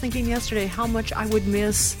 I was just thinking yesterday how much I would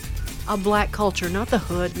miss a black culture, not the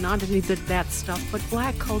hood, not any of that stuff, but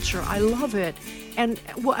black culture. I love it. And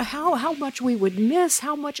how much we would miss,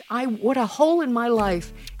 what a hole in my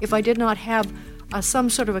life if I did not have some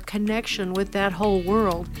sort of a connection with that whole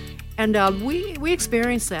world. And we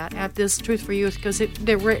experienced that at this Truth for Youth because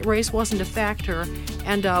the race wasn't a factor,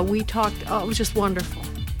 and we talked. It was just wonderful.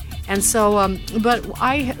 And so, but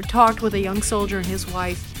I talked with a young soldier and his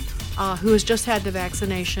wife who has just had the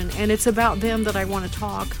vaccination, and it's about them that I want to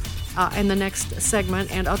talk in the next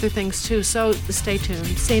segment and other things too. So stay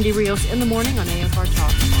tuned. Sandy Rios in the morning on AFR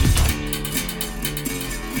Talk.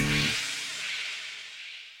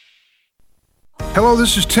 Hello,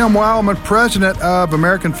 this is Tim Wildman, president of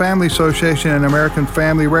American Family Association and American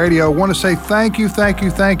Family Radio. I want to say thank you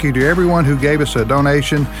to everyone who gave us a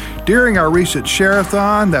donation during our recent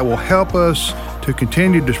share-a-thon that will help us to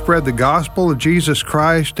continue to spread the gospel of Jesus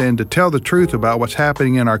Christ and to tell the truth about what's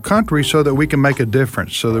happening in our country so that we can make a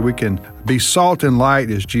difference, so that we can be salt and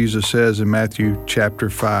light, as Jesus says in Matthew chapter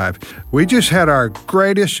 5. We just had our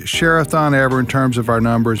greatest share-a-thon ever in terms of our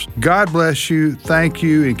numbers. God bless you, thank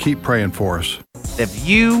you, and keep praying for us. If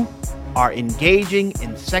you are engaging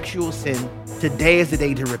in sexual sin, today is the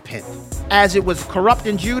day to repent. As it was corrupt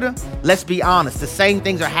in Judah, let's be honest, the same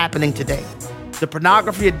things are happening today. The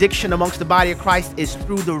pornography addiction amongst the body of Christ is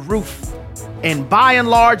through the roof. And by and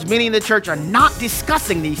large, many in the church are not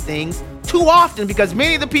discussing these things too often because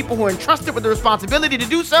many of the people who are entrusted with the responsibility to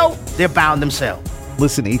do so, they're bound themselves.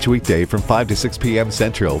 Listen each weekday from 5 to 6 p.m.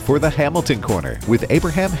 Central for the Hamilton Corner with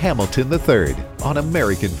Abraham Hamilton III on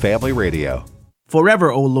American Family Radio.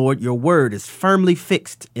 Forever, O Lord, your word is firmly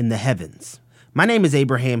fixed in the heavens. My name is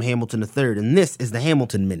Abraham Hamilton III, and this is the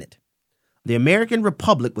Hamilton Minute. The American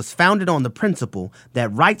Republic was founded on the principle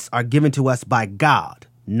that rights are given to us by God,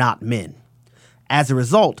 not men. As a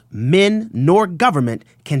result, men nor government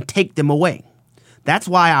can take them away. That's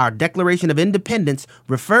why our Declaration of Independence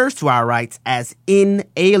refers to our rights as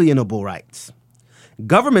inalienable rights.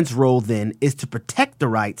 Government's role, then, is to protect the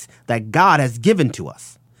rights that God has given to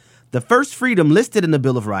us. The first freedom listed in the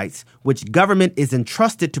Bill of Rights, which government is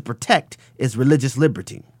entrusted to protect, is religious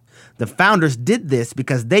liberty. The founders did this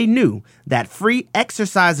because they knew that free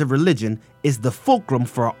exercise of religion is the fulcrum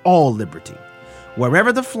for all liberty.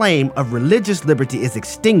 Wherever the flame of religious liberty is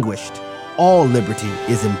extinguished, all liberty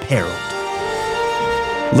is imperiled.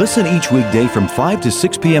 Listen each weekday from 5 to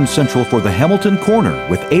 6 p.m. Central for the Hamilton Corner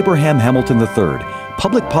with Abraham Hamilton III,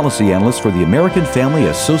 public policy analyst for the American Family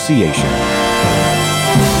Association.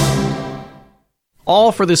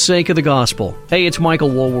 All for the sake of the gospel. Hey, it's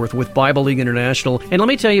Michael Woolworth with Bible League International, and let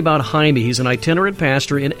me tell you about Jaime. He's an itinerant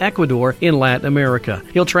pastor in Ecuador in Latin America.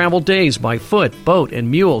 He'll travel days by foot, boat, and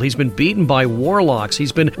mule. He's been beaten by warlocks.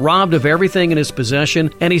 He's been robbed of everything in his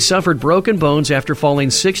possession, and he suffered broken bones after falling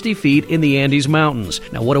 60 feet in the Andes Mountains.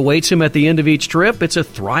 Now, what awaits him at the end of each trip? It's a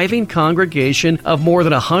thriving congregation of more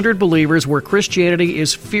than 100 believers where Christianity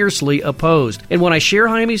is fiercely opposed. And when I share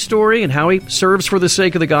Jaime's story and how he serves for the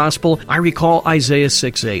sake of the gospel, I recall Isaiah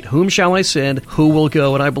 6:8. Whom shall I send? Who will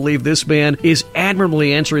go? And I believe this man is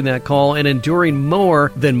admirably answering that call and enduring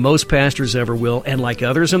more than most pastors ever will. And like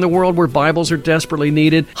others in the world where Bibles are desperately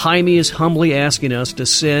needed, Jaime is humbly asking us to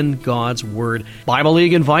send God's Word. Bible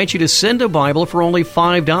League invites you to send a Bible for only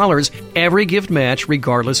 $5. Every gift match,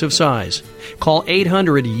 regardless of size. Call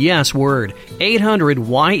 800-YES-WORD,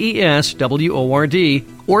 800-YES-WORD,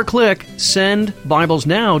 or click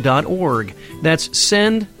sendbiblesnow.org. That's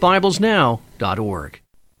sendbiblesnow.org.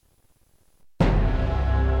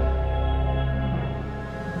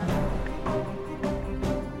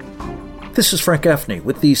 This is Frank Gaffney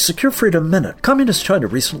with the Secure Freedom Minute. Communist China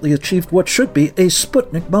recently achieved what should be a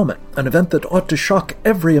Sputnik moment, an event that ought to shock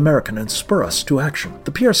every American and spur us to action.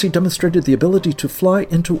 The PRC demonstrated the ability to fly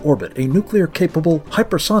into orbit a nuclear-capable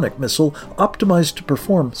hypersonic missile optimized to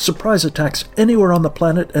perform surprise attacks anywhere on the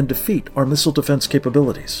planet and defeat our missile defense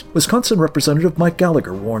capabilities. Wisconsin Representative Mike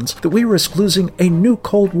Gallagher warns that we risk losing a new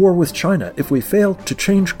Cold War with China if we fail to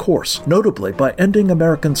change course, notably by ending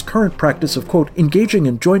Americans' current practice of, quote, engaging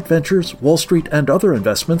in joint ventures, Wall Street and other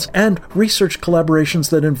investments, and research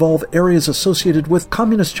collaborations that involve areas associated with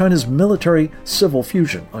Communist China's military-civil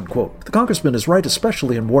fusion, unquote. The congressman is right,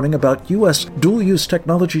 especially in warning about U.S. dual-use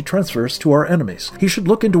technology transfers to our enemies. He should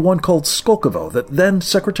look into one called Skolkovo that then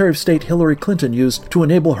Secretary of State Hillary Clinton used to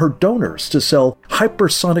enable her donors to sell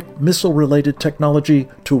hypersonic missile-related technology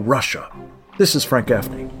to Russia. This is Frank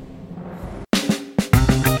Gaffney.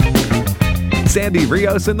 Sandy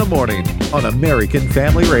Rios in the morning on American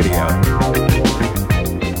Family Radio. All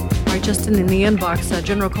right, just in the inbox,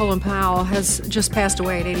 General Colin Powell has just passed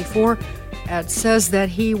away at 84. It says that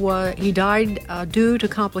he died due to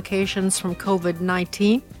complications from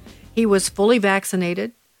COVID-19. He was fully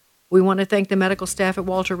vaccinated. We want to thank the medical staff at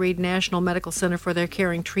Walter Reed National Medical Center for their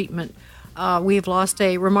caring treatment. We have lost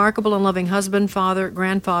a remarkable and loving husband, father,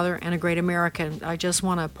 grandfather, and a great American. I just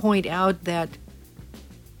want to point out that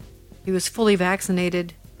He was fully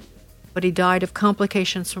vaccinated, but he died of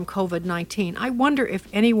complications from COVID-19. I wonder if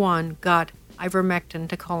anyone got ivermectin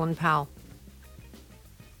to Colin Powell.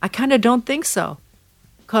 I kind of don't think so,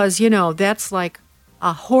 because, that's like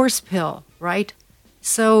a horse pill, right?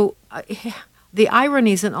 So the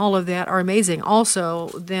ironies in all of that are amazing. Also,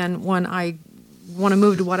 then when I want to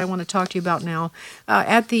move to what I want to talk to you about now,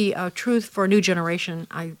 at the Truth for a New Generation,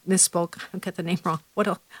 I misspoke, I got the name wrong. What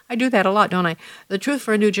else? I do that a lot, don't I? The Truth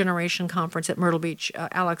for a New Generation conference at Myrtle Beach,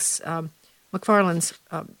 Alex McFarland's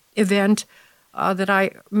event that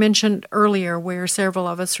I mentioned earlier, where several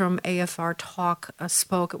of us from AFR Talk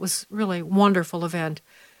spoke. It was really a wonderful event.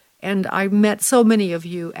 And I met so many of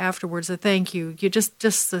you afterwards. Thank you. You're just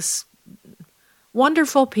this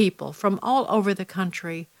wonderful people from all over the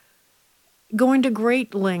country, going to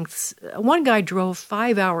great lengths. One guy drove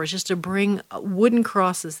 5 hours just to bring wooden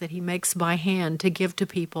crosses that he makes by hand to give to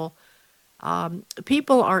people.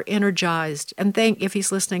 People are energized, and if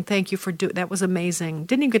he's listening, thank you for that was amazing.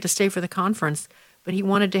 Didn't even get to stay for the conference, but he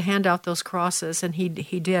wanted to hand out those crosses, and he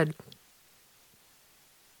did.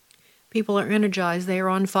 People are energized. They are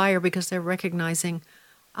on fire because they're recognizing,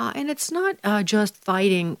 and it's not just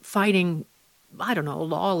fighting, I don't know,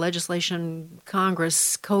 law, legislation,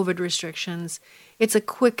 Congress, COVID restrictions. It's a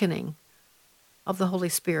quickening of the Holy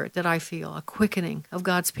Spirit that I feel, a quickening of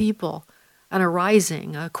God's people, an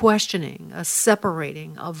arising, a questioning, a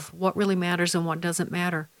separating of what really matters and what doesn't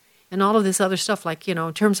matter. And all of this other stuff, like,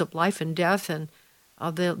 in terms of life and death and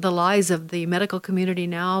the lies of the medical community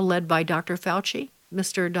now, led by Dr. Fauci,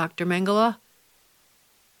 Mr. Dr. Mengele,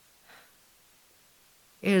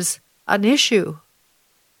 is an issue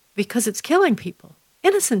because it's killing people,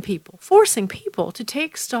 innocent people, forcing people to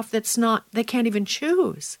take stuff they can't even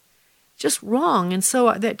choose. Just wrong. And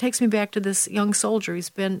so that takes me back to this young soldier.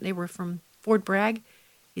 They were from Fort Bragg.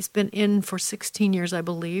 He's been in for 16 years, I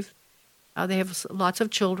believe. They have lots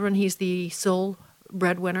of children. He's the sole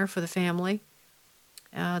breadwinner for the family.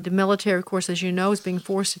 The military, of course, as you know, is being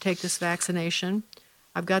forced to take this vaccination.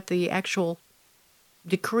 I've got the actual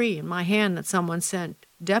decree in my hand that someone sent.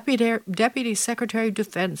 Deputy Secretary of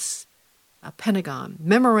Defense, Pentagon,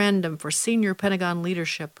 memorandum for senior Pentagon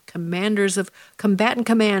leadership, commanders of combatant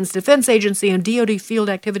commands, defense agency, and DoD field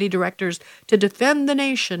activity directors to defend the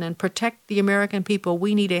nation and protect the American people.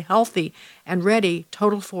 We need a healthy and ready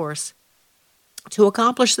total force. To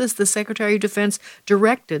accomplish this, the Secretary of Defense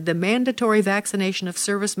directed the mandatory vaccination of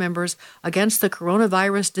service members against the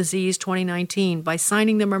coronavirus disease 2019 by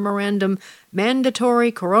signing the memorandum,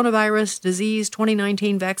 Mandatory Coronavirus Disease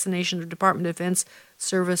 2019 Vaccination of Department of Defense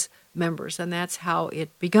Service Members. And that's how it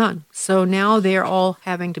begun. So now they're all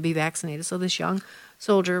having to be vaccinated. So this young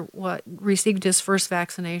soldier received his first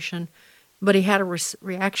vaccination, but he had a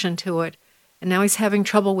reaction to it. And now he's having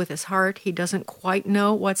trouble with his heart. He doesn't quite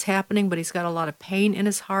know what's happening, but he's got a lot of pain in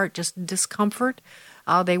his heart, just discomfort.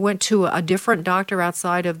 They went to a different doctor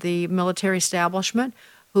outside of the military establishment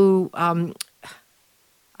who, I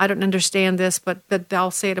don't understand this, but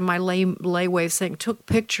I'll say it in my lay way of saying, took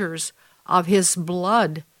pictures of his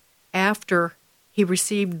blood after he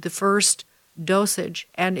received the first dosage.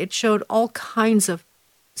 And it showed all kinds of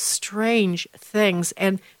strange things.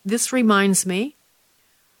 And this reminds me,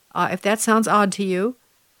 if that sounds odd to you,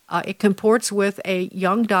 it comports with a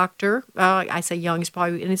young doctor. I say young, he's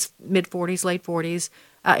probably in his mid-40s, late 40s,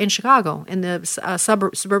 in Chicago, in the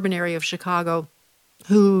suburban area of Chicago,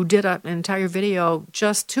 who did an entire video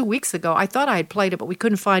just 2 weeks ago. I thought I had played it, but we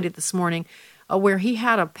couldn't find it this morning, where he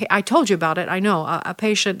had I told you about it, I know, a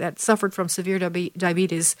patient that suffered from severe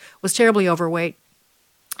diabetes, was terribly overweight.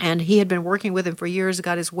 And he had been working with him for years,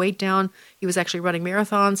 got his weight down. He was actually running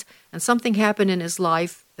marathons, and something happened in his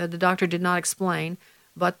life that the doctor did not explain,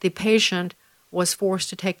 but the patient was forced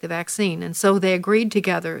to take the vaccine. And so they agreed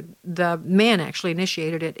together, the man actually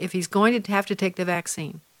initiated it, if he's going to have to take the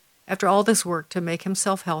vaccine, after all this work to make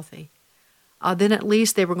himself healthy, then at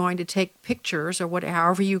least they were going to take pictures, or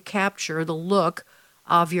however you capture the look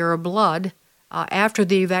of your blood, after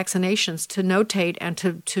the vaccinations, to notate and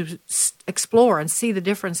to explore and see the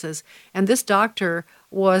differences. And this doctor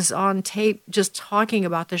was on tape just talking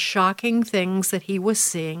about the shocking things that he was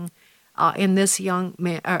seeing in this young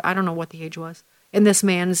man. I don't know what the age was. In this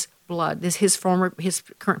man's blood, his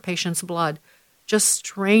current patient's blood. Just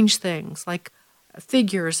strange things like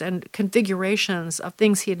figures and configurations of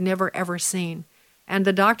things he had never ever seen. And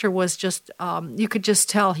the doctor was just, you could just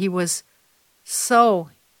tell he was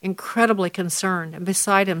so incredibly concerned and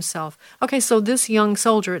beside himself. Okay, so this young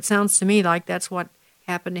soldier, it sounds to me like that's what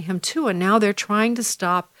happened to him too, and now they're trying to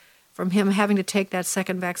stop from him having to take that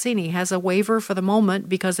second vaccine. He has a waiver for the moment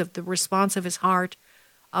because of the response of his heart,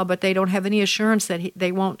 but they don't have any assurance that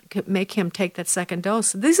they won't make him take that second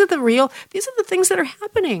dose. These are the things that are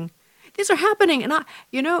happening. These are happening. And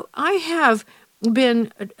I have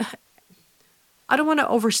been, I don't want to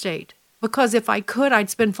overstate, because if I could, I'd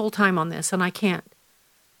spend full time on this, and I can't.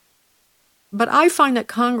 But I find that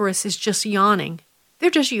Congress is just yawning. They're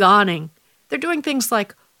just yawning. They're doing things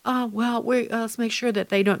like, let's make sure that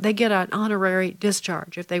they get an honorary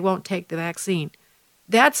discharge if they won't take the vaccine.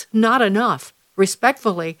 That's not enough.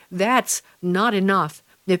 Respectfully, that's not enough.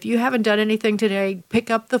 If you haven't done anything today, pick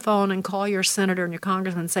up the phone and call your senator and your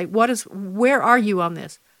congressman and say, where are you on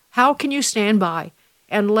this? How can you stand by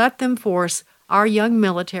and let them force our young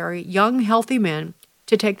military, young healthy men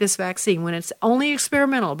to take this vaccine when it's only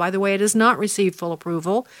experimental? By the way, it has not received full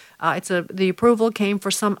approval. The approval came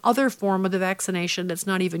for some other form of the vaccination that's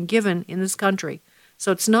not even given in this country.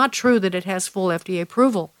 So it's not true that it has full FDA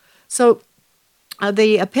approval. So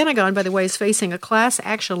the Pentagon, by the way, is facing a class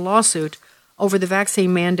action lawsuit over the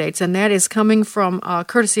vaccine mandates, and that is coming from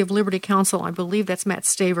courtesy of Liberty Counsel. I believe that's Matt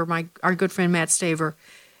Staver, our good friend Matt Staver.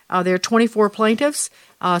 There are 24 plaintiffs.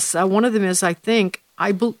 One of them is, I think,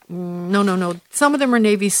 no. Some of them are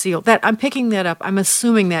Navy SEAL. I'm picking that up. I'm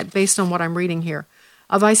assuming that based on what I'm reading here.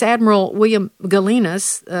 Vice Admiral William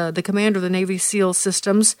Galinas, the commander of the Navy SEAL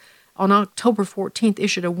systems, on October 14th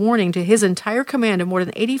issued a warning to his entire command of more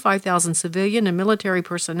than 85,000 civilian and military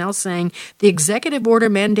personnel, saying the executive order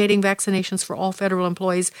mandating vaccinations for all federal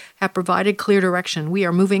employees have provided clear direction. We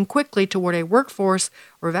are moving quickly toward a workforce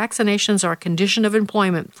where vaccinations are a condition of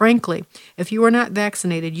employment. Frankly, if you are not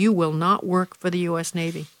vaccinated, you will not work for the U.S.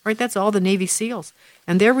 Navy. Right? That's all the Navy SEALs.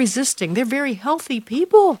 And they're resisting. They're very healthy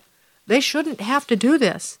people. They shouldn't have to do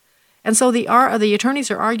this. And so the attorneys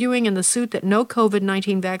are arguing in the suit that no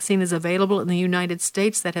COVID-19 vaccine is available in the United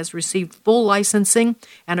States that has received full licensing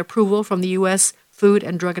and approval from the U.S. Food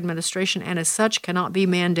and Drug Administration, and as such cannot be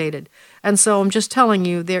mandated. And so I'm just telling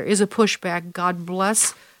you, there is a pushback. God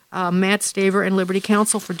bless Matt Staver and Liberty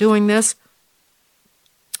Counsel for doing this.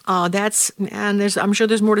 I'm sure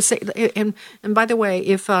there's more to say. And by the way,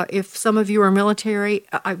 if some of you are military,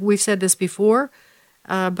 we've said this before.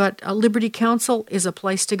 But Liberty Counsel is a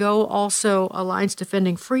place to go. Also, Alliance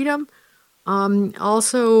Defending Freedom. I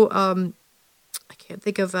can't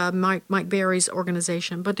think of Mike Berry's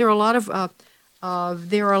organization, but there are a lot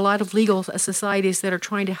of legal societies that are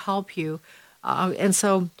trying to help you. And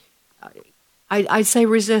so, I'd say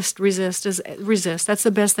resist. That's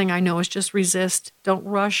the best thing I know is just resist. Don't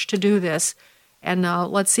rush to do this, and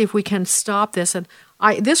let's see if we can stop this. And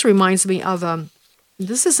this reminds me of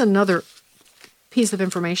this is another piece of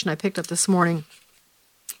information I picked up this morning,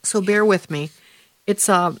 so bear with me. It's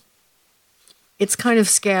kind of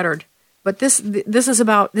scattered, but this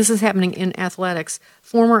is happening in athletics.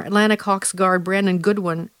 Former Atlantic Hawks guard Brandon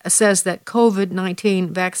Goodwin says that COVID-19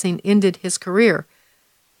 vaccine ended his career.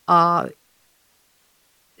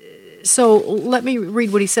 So let me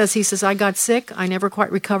read what he says. He says, "I got sick. I never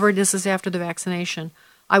quite recovered. This is after the vaccination.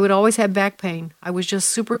 I would always have back pain. I was just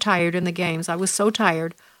super tired in the games. I was so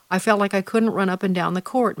tired. I felt like I couldn't run up and down the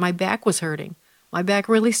court. My back was hurting. My back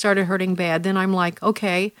really started hurting bad. Then I'm like,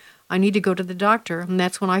 okay, I need to go to the doctor. And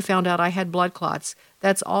that's when I found out I had blood clots.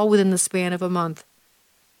 That's all within the span of a month."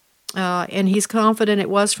 And he's confident it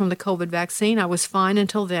was from the COVID vaccine. I was fine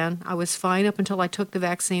until then. I was fine up until I took the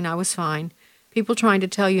vaccine. I was fine. People trying to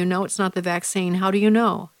tell you, no, it's not the vaccine. How do you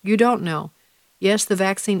know? You don't know. Yes, the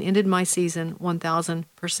vaccine ended my season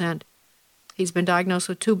 1,000%. He's been diagnosed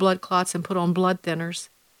with 2 blood clots and put on blood thinners,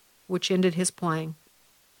 which ended his playing.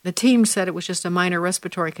 The team said it was just a minor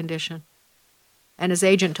respiratory condition, and his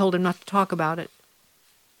agent told him not to talk about it.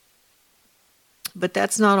 But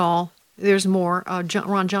that's not all. There's more.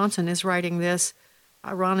 Ron Johnson is writing this.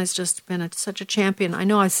 Ron has just been such a champion. I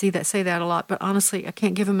know I say that a lot, but honestly, I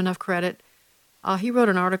can't give him enough credit. He wrote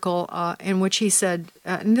an article in which he said,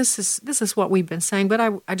 and this is what we've been saying, but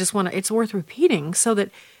I just want to, it's worth repeating so that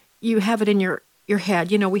you have it in your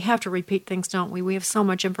head. You know, we have to repeat things, don't we? We have so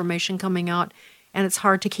much information coming out, and it's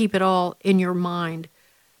hard to keep it all in your mind.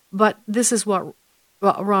 But this is what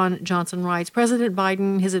Ron Johnson writes. President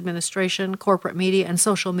Biden, his administration, corporate media, and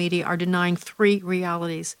social media are denying 3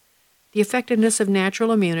 realities: the effectiveness of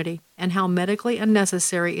natural immunity and how medically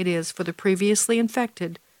unnecessary it is for the previously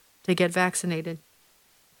infected to get vaccinated.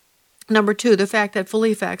 Number 2, the fact that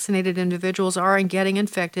fully vaccinated individuals are getting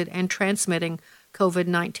infected and transmitting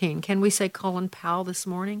COVID-19. Can we say Colin Powell this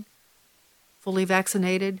morning, fully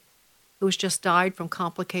vaccinated, who's just died from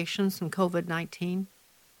complications from COVID-19?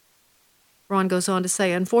 Ron goes on to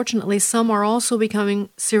say, unfortunately, some are also becoming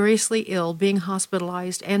seriously ill, being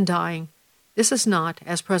hospitalized, and dying. This is not,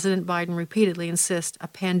 as President Biden repeatedly insists, a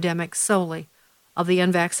pandemic solely. of the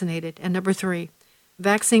unvaccinated. And number 3,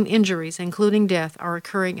 vaccine injuries, including death, are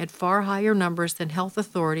occurring at far higher numbers than health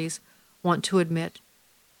authorities want to admit.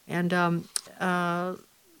 And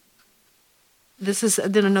this is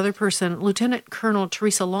then another person, Lieutenant Colonel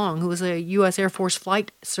Teresa Long, who is a U.S. Air Force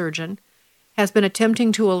flight surgeon, has been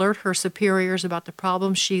attempting to alert her superiors about the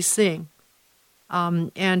problems she's seeing.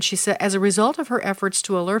 And she said, as a result of her efforts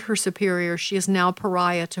to alert her superiors, she is now a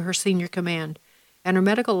pariah to her senior command, and her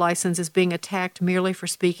medical license is being attacked merely for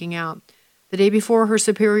speaking out. The day before, her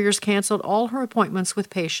superiors canceled all her appointments with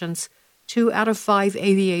patients. 2 out of 5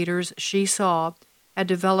 aviators she saw had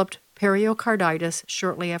developed pericarditis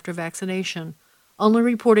shortly after vaccination, only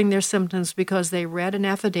reporting their symptoms because they read an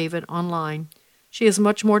affidavit online. She has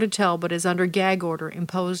much more to tell, but is under gag order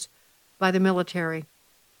imposed by the military.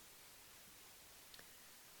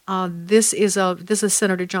 This is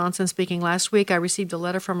Senator Johnson speaking. Last week, I received a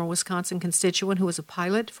letter from a Wisconsin constituent who is a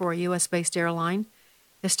pilot for a U.S.-based airline.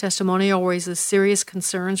 His testimonial raises serious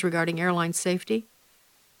concerns regarding airline safety.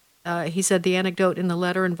 He said the anecdote in the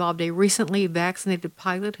letter involved a recently vaccinated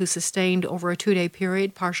pilot who sustained over a 2-day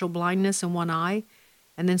period partial blindness in one eye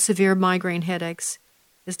and then severe migraine headaches.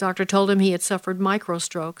 His doctor told him he had suffered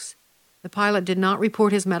microstrokes. The pilot did not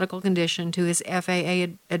report his medical condition to his FAA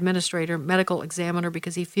administrator, medical examiner,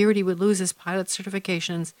 because he feared he would lose his pilot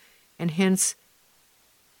certifications and hence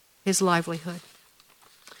his livelihood.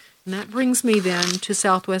 And that brings me then to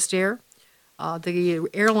Southwest Air. The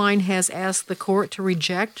airline has asked the court to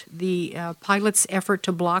reject the pilot's effort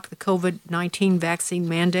to block the COVID-19 vaccine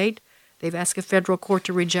mandate. They've asked a federal court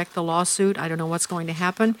to reject the lawsuit. I don't know what's going to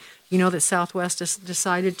happen. You know that Southwest has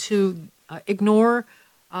decided to ignore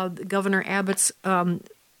Governor Abbott's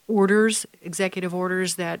orders, executive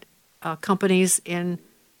orders, that companies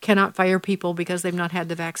cannot fire people because they've not had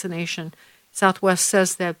the vaccination. Southwest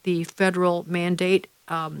says that the federal mandate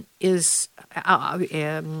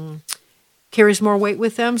carries more weight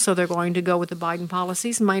with them, so they're going to go with the Biden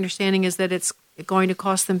policies. And my understanding is that it's going to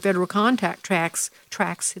cost them federal contact tracks.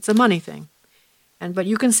 It's a money thing. But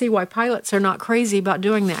you can see why pilots are not crazy about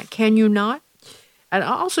doing that. Can you not? And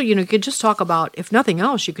also, you could just talk about, if nothing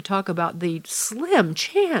else, you could talk about the slim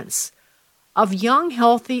chance of young,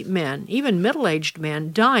 healthy men, even middle-aged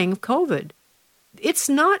men, dying of COVID. It's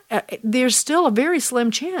not, there's still a very slim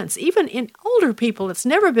chance. Even in older people, it's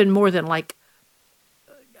never been more than like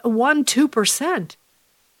 1-2%.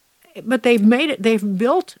 But they've made it, they've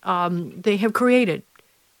built, they have created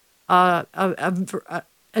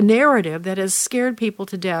a narrative that has scared people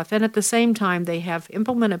to death, and at the same time they have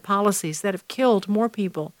implemented policies that have killed more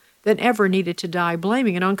people than ever needed to die,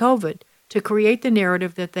 blaming it on COVID to create the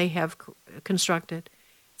narrative that they have constructed.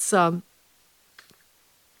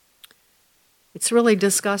 It's really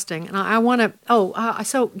disgusting, and I want to.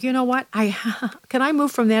 So you know what? Can I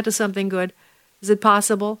move from that to something good? Is it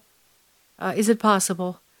possible? Is it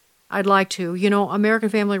possible? I'd like to. American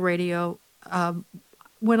Family Radio.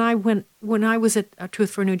 When I was at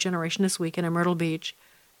Truth for a New Generation this weekend in Myrtle Beach,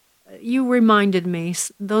 you reminded me,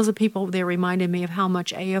 those are people there reminded me of how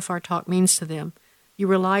much AFR Talk means to them. You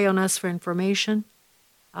rely on us for information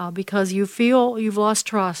because you feel you've lost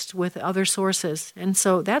trust with other sources. And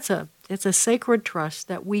so it's a sacred trust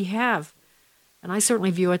that we have. And I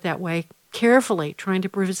certainly view it that way, carefully trying to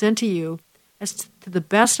present to you, as to the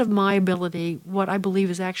best of my ability, what I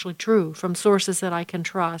believe is actually true from sources that I can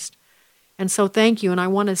trust. And so thank you, and I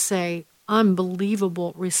want to say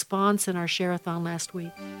unbelievable response in our share-a-thon last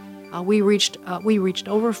week. We reached over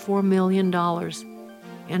 $4 million,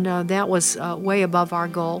 and that was way above our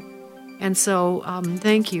goal. And so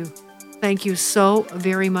thank you. Thank you so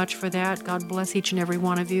very much for that. God bless each and every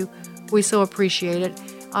one of you. We so appreciate it.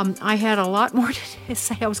 I had a lot more to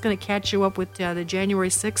say. I was going to catch you up with the January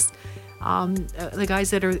 6th, the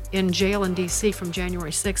guys that are in jail in D.C. from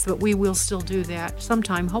January 6th, but we will still do that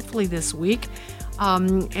sometime, hopefully this week.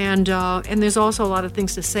 And there's also a lot of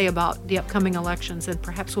things to say about the upcoming elections, and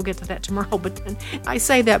perhaps we'll get to that tomorrow. But then I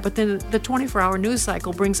say that, but then the 24-hour news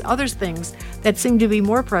cycle brings other things that seem to be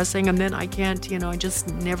more pressing, and then I can't, I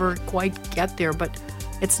just never quite get there. But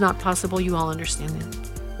it's not possible. You all understand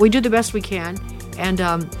that. We do the best we can, and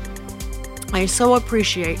I so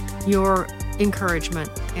appreciate your encouragement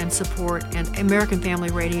and support, and American Family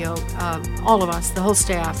Radio, all of us, the whole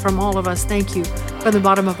staff, from all of us, thank you from the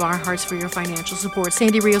bottom of our hearts for your financial support.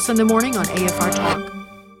 Sandy Rios in the morning on AFR Talk.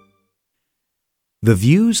 The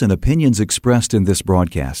views and opinions expressed in this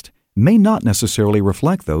broadcast may not necessarily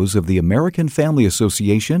reflect those of the American Family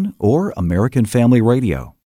Association or American Family Radio.